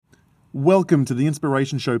Welcome to the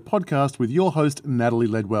Inspiration Show podcast with your host, Natalie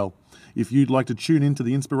Ledwell. If you'd like to tune into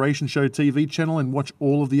the Inspiration Show TV channel and watch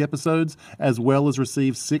all of the episodes, as well as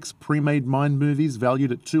receive 6 pre-made mind movies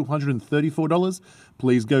valued at $234,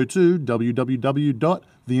 please go to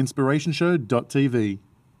www.theinspirationshow.tv.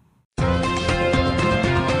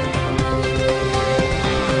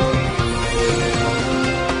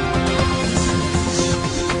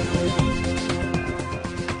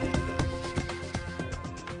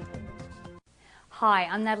 Hi,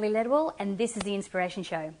 I'm Natalie Ledwell and this is The Inspiration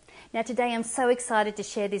Show. Now today I'm so excited to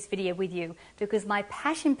share this video with you because my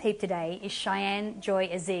passion peep today is Shajen Joy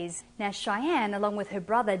Aziz. Now Shajen, along with her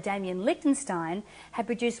brother Damien Lichtenstein, have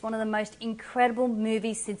produced one of the most incredible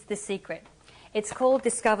movies since The Secret. It's called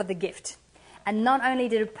Discover the Gift. And not only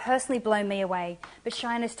did it personally blow me away, but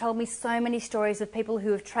Shajen has told me so many stories of people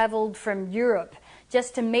who have travelled from Europe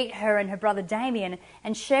just to meet her and her brother Damien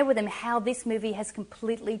and share with them how this movie has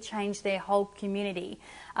completely changed their whole community.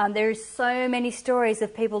 There are so many stories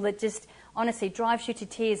of people that just honestly drives you to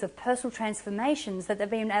tears of personal transformations that they've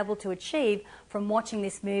been able to achieve from watching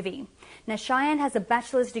this movie. Now Shajen has a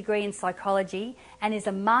bachelor's degree in psychology and is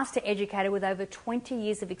a master educator with over 20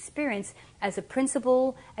 years of experience as a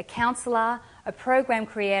principal, a counsellor, a program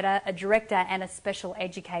creator, a director and a special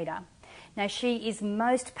educator. Now she is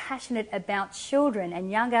most passionate about children and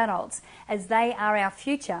young adults as they are our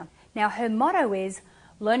future. Now her motto is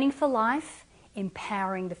learning for life,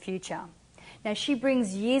 empowering the future. Now she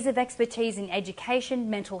brings years of expertise in education,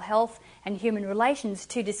 mental health and human relations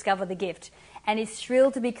to Discover the Gift and is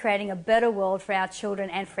thrilled to be creating a better world for our children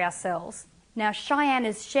and for ourselves. Now Shajen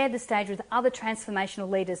has shared the stage with other transformational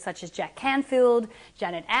leaders such as Jack Canfield,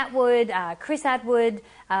 Janet Atwood, Chris Atwood,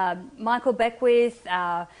 Michael Beckwith,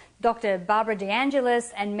 Dr. Barbara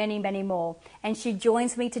DeAngelis and many, many more. And she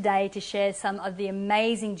joins me today to share some of the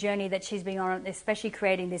amazing journey that she's been on, especially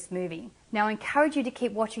creating this movie. Now I encourage you to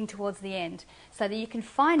keep watching towards the end so that you can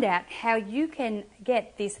find out how you can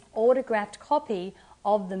get this autographed copy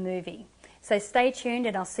of the movie. So stay tuned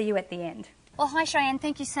and I'll see you at the end. Well, hi Shajen,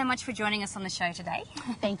 thank you so much for joining us on the show today.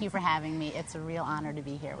 Thank you for having me. It's a real honor to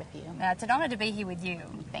be here with you. It's an honor to be here with you.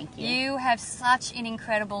 Thank you. You have such an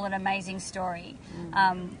incredible and amazing story.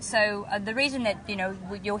 So the reason that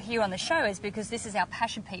you're here on the show is because this is our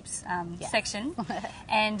Passion Peeps section,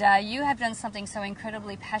 and you have done something so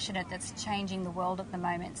incredibly passionate that's changing the world at the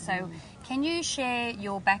moment. So can you share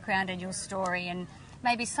your background and your story and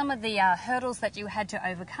maybe some of the hurdles that you had to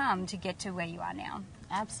overcome to get to where you are now?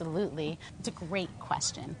 Absolutely. It's a great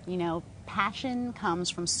question. You know, passion comes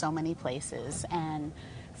from so many places. And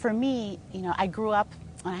for me, I grew up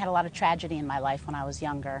and I had a lot of tragedy in my life when I was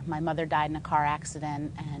younger. My mother died in a car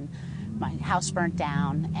accident and my house burnt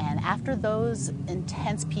down. And after those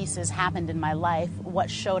intense pieces happened in my life,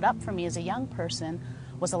 what showed up for me as a young person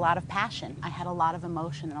was a lot of passion. I had a lot of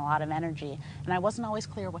emotion and a lot of energy. And I wasn't always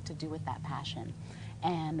clear what to do with that passion.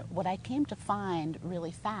 And what I came to find really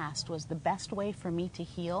fast was the best way for me to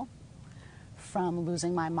heal from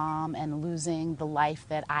losing my mom and losing the life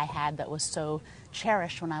that I had that was so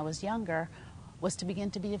cherished when I was younger was to begin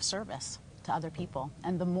to be of service to other people.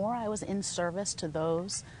 And the more I was in service to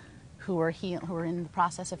those who were in the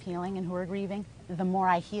process of healing and who were grieving, the more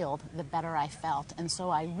I healed, the better I felt. And so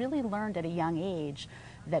I really learned at a young age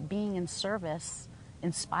that being in service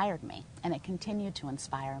inspired me, and it continued to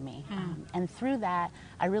inspire me. And through that,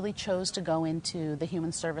 I really chose to go into the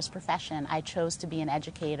human service profession. I chose to be an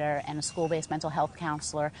educator and a school-based mental health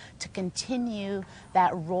counselor to continue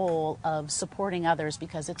that role of supporting others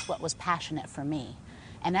because it's what was passionate for me.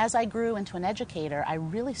 And as I grew into an educator, I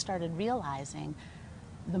really started realizing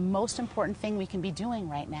the most important thing we can be doing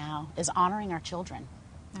right now is honoring our children.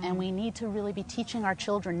 And we need to really be teaching our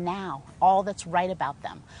children now all that's right about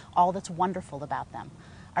them, all that's wonderful about them.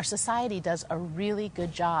 Our society does a really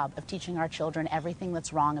good job of teaching our children everything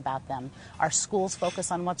that's wrong about them. Our schools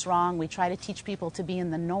focus on what's wrong. We try to teach people to be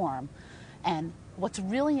in the norm. And what's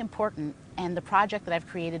really important, and the project that I've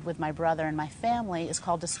created with my brother and my family, is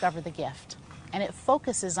called Discover the Gift. And it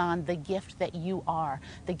focuses on the gift that you are,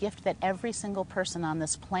 the gift that every single person on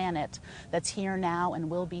this planet that's here now and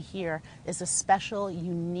will be here is a special,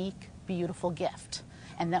 unique, beautiful gift.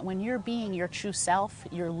 And that when you're being your true self,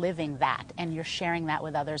 you're living that and you're sharing that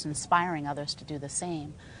with others, inspiring others to do the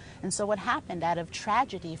same. And so what happened out of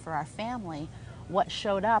tragedy for our family, what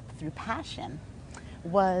showed up through passion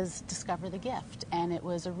was Discover the Gift. And it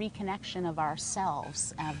was a reconnection of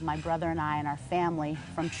ourselves, of my brother and I and our family,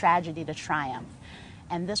 from tragedy to triumph.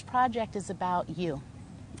 And this project is about you.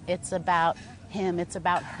 It's about him, it's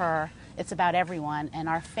about her, it's about everyone. And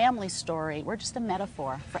our family story, we're just a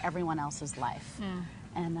metaphor for everyone else's life.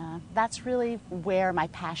 And that's really where my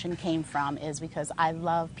passion came from, is because I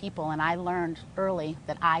love people, and I learned early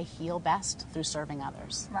that I heal best through serving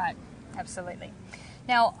others. Right, absolutely.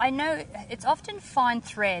 Now, I know it's often fine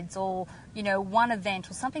threads or, one event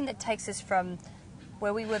or something that takes us from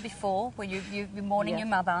where we were before, where you're mourning your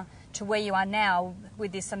mother, to where you are now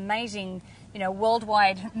with this amazing,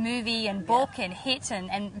 worldwide movie and book and hit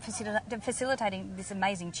and facilitating this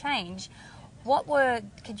amazing change.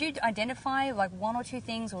 Could you identify like one or two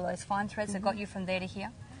things or those fine threads that got you from there to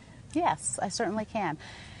here? Yes, I certainly can.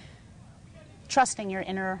 Trusting your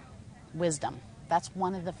inner wisdom. That's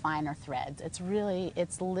one of the finer threads.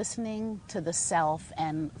 It's listening to the self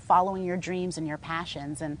and following your dreams and your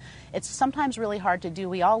passions. And it's sometimes really hard to do.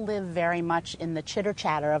 We all live very much in the chitter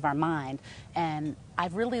chatter of our mind. And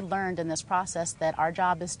I've really learned in this process that our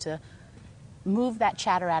job is to move that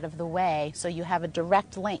chatter out of the way so you have a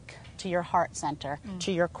direct link to your heart center,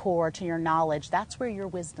 to your core, to your knowledge. That's where your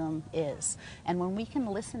wisdom is. And when we can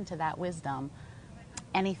listen to that wisdom,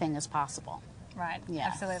 anything is possible. Right,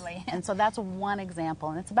 Yes. absolutely. And so that's one example,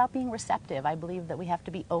 and it's about being receptive. I believe that we have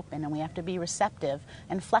to be open and we have to be receptive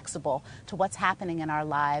and flexible to what's happening in our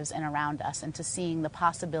lives and around us, and to seeing the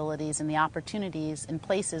possibilities and the opportunities in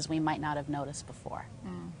places we might not have noticed before.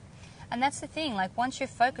 And that's the thing, like once you're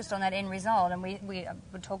focused on that end result, and we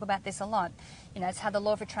talk about this a lot, it's how the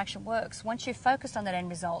law of attraction works. Once you're focused on that end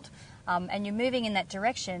result and you're moving in that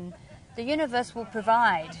direction, the universe will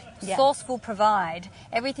provide, Source will provide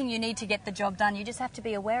everything you need to get the job done. You just have to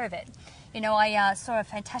be aware of it. I saw a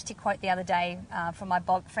fantastic quote the other day from my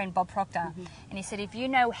friend Bob Proctor, and he said, if you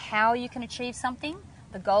know how you can achieve something,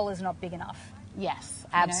 the goal is not big enough. Yes,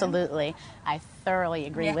 absolutely. I thoroughly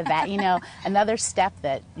agree with that. Another step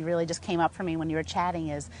that really just came up for me when you were chatting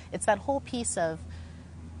is it's that whole piece of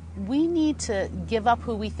we need to give up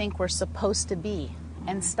who we think we're supposed to be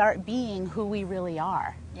and start being who we really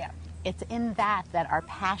are. Yeah. It's in that our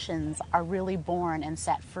passions are really born and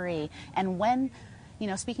set free. And when,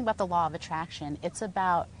 speaking about the law of attraction, it's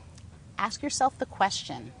about ask yourself the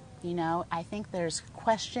question. I think there's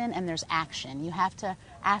question and there's action. You have to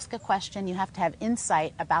ask a question, you have to have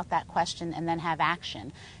insight about that question, and then have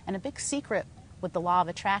action. And a big secret with the law of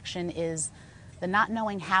attraction is the not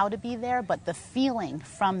knowing how to be there, but the feeling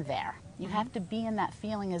from there. You have to be in that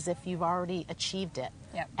feeling as if you've already achieved it.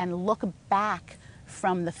 Yep. And look back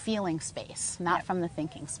from the feeling space, not from the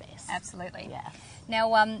thinking space. Absolutely. Yeah.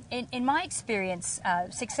 Now, in my experience,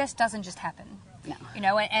 success doesn't just happen.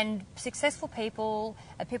 No. And successful people,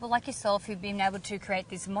 people like yourself who've been able to create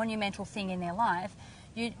this monumental thing in their life,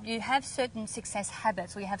 you have certain success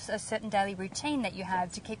habits, or you have a certain daily routine that you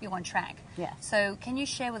have to keep you on track. Yes. So can you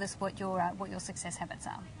share with us what your success habits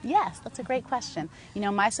are? Yes, that's a great question.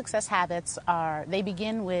 My success habits they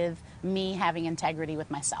begin with me having integrity with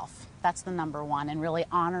myself. That's the number one, and really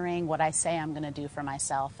honoring what I say I'm going to do for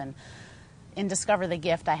myself. And in Discover the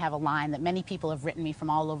Gift, I have a line that many people have written me from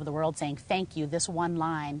all over the world saying, thank you, this one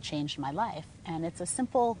line changed my life. And it's a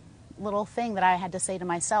simple little thing that I had to say to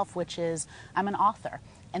myself, which is, I'm an author,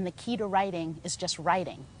 and the key to writing is just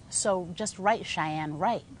writing. So just write, Shajen,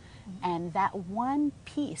 write. And that one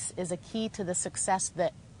piece is a key to the success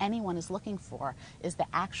that anyone is looking for, is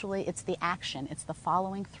it's the action, it's the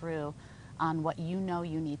following through on what you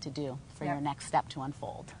need to do for your next step to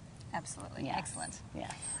unfold. Absolutely. Yes. Excellent.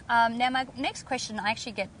 Yes. Now, my next question I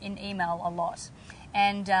actually get in email a lot.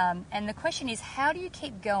 And the question is, how do you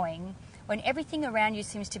keep going when everything around you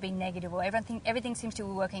seems to be negative, or everything seems to be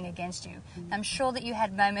working against you? I'm sure that you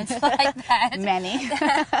had moments like that. Many.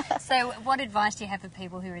 So what advice do you have for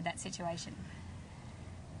people who are in that situation?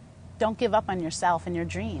 Don't give up on yourself and your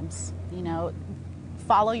dreams.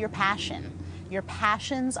 Follow your passion. Your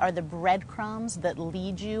passions are the breadcrumbs that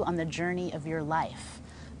lead you on the journey of your life.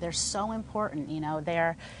 They're so important,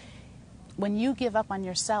 when you give up on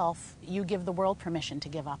yourself, you give the world permission to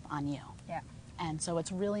give up on you. Yeah. And so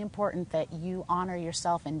it's really important that you honor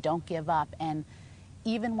yourself and don't give up. And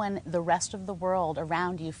even when the rest of the world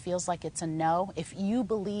around you feels like it's a no, if you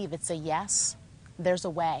believe it's a yes, there's a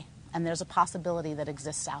way, and there's a possibility that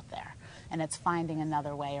exists out there. And it's finding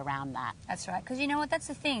another way around that. That's right. Because you know what? That's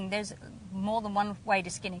the thing. There's more than one way to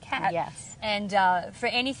skin a cat. Yes. And for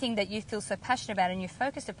anything that you feel so passionate about and you're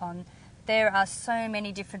focused upon, there are so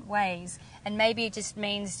many different ways. And maybe it just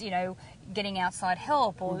means, getting outside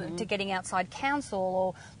help, or to getting outside counsel,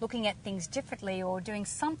 or looking at things differently, or doing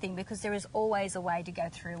something, because there is always a way to go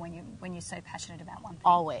through when you're so passionate about one thing.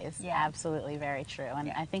 Always. Yeah. Absolutely. Very true. And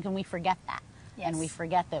I think when we forget that, Yes. and we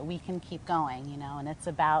forget that we can keep going, and it's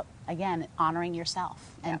about, again, honoring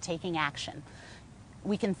yourself and taking action.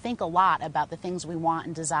 We can think a lot about the things we want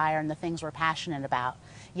and desire and the things we're passionate about,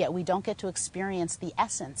 yet we don't get to experience the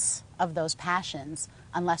essence of those passions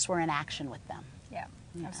unless we're in action with them. Yeah,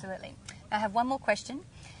 absolutely. I have one more question.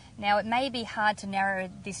 Now, it may be hard to narrow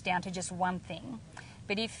this down to just one thing,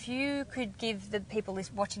 but if you could give the people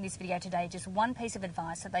watching this video today just one piece of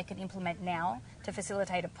advice that they can implement now to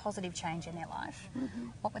facilitate a positive change in their life,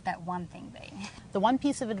 what would that one thing be? The one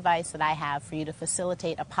piece of advice that I have for you to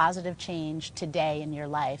facilitate a positive change today in your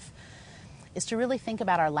life is to really think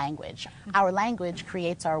about our language. Our language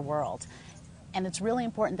creates our world, and it's really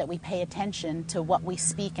important that we pay attention to what we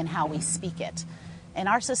speak and how we speak it. In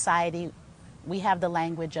our society, we have the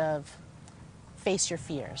language of face your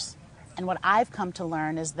fears. And what I've come to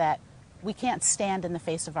learn is that we can't stand in the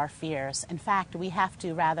face of our fears. In fact, we have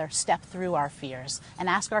to rather step through our fears and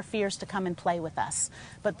ask our fears to come and play with us.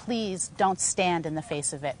 But please don't stand in the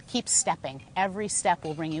face of it. Keep stepping. Every step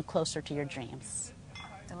will bring you closer to your dreams.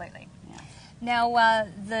 Absolutely. Yeah. Now,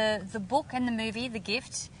 the book and the movie, The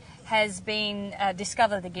Gift, has been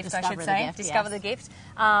Discover the Gift, I should say. Discover the Gift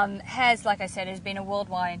has, like I said, has been a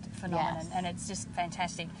worldwide phenomenon, and it's just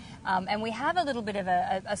fantastic. And we have a little bit of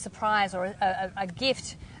a surprise or a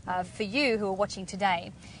gift for you who are watching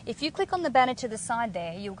today. If you click on the banner to the side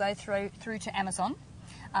there, you'll go through to Amazon,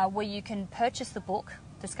 where you can purchase the book,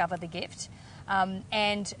 Discover the Gift.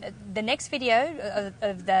 And the next video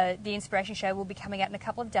of the Inspiration Show will be coming out in a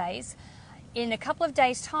couple of days. In a couple of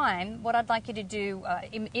days' time, what I'd like you to do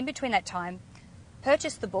in between that time,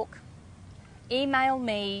 purchase the book, email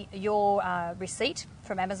me your receipt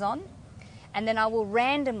from Amazon, and then I will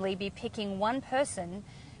randomly be picking one person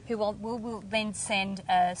who will then send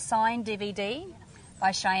a signed DVD by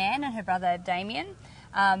Shajen and her brother Damien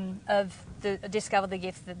of the Discover the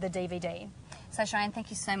Gift, the DVD. So Shajen, thank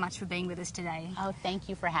you so much for being with us today. Oh, thank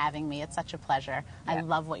you for having me. It's such a pleasure. Yeah. I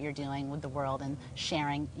love what you're doing with the world and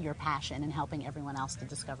sharing your passion and helping everyone else to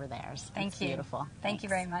discover theirs. Thank you. Beautiful. Thank you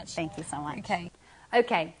very much. Thank you so much.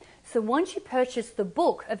 Okay, so once you purchase the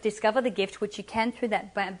book of Discover the Gift, which you can through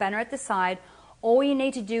that banner at the side, all you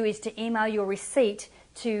need to do is to email your receipt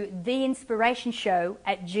to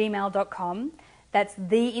theinspirationshow@gmail.com. That's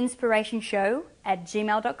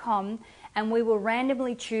theinspirationshow@gmail.com. And we will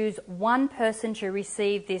randomly choose one person to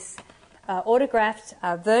receive this autographed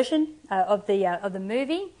version of the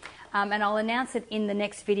movie, and I'll announce it in the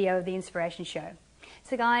next video of the Inspiration Show.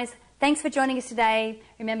 So guys, thanks for joining us today.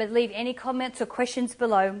 Remember to leave any comments or questions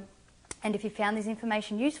below. And if you found this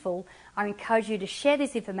information useful, I encourage you to share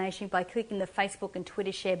this information by clicking the Facebook and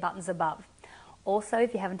Twitter share buttons above. Also,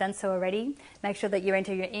 if you haven't done so already, make sure that you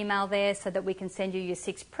enter your email there so that we can send you your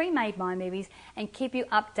 6 pre-made Mind movies and keep you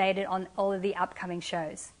updated on all of the upcoming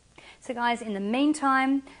shows. So guys, in the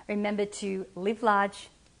meantime, remember to live large,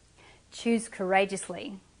 choose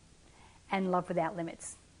courageously, and love without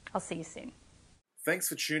limits. I'll see you soon. Thanks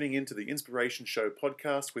for tuning in to the Inspiration Show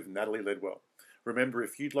podcast with Natalie Ledwell. Remember,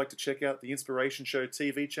 if you'd like to check out the Inspiration Show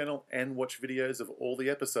TV channel and watch videos of all the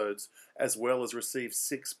episodes, as well as receive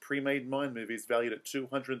 6 pre-made Mind movies valued at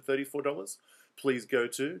 $234, please go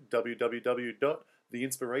to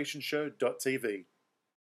www.theinspirationshow.tv.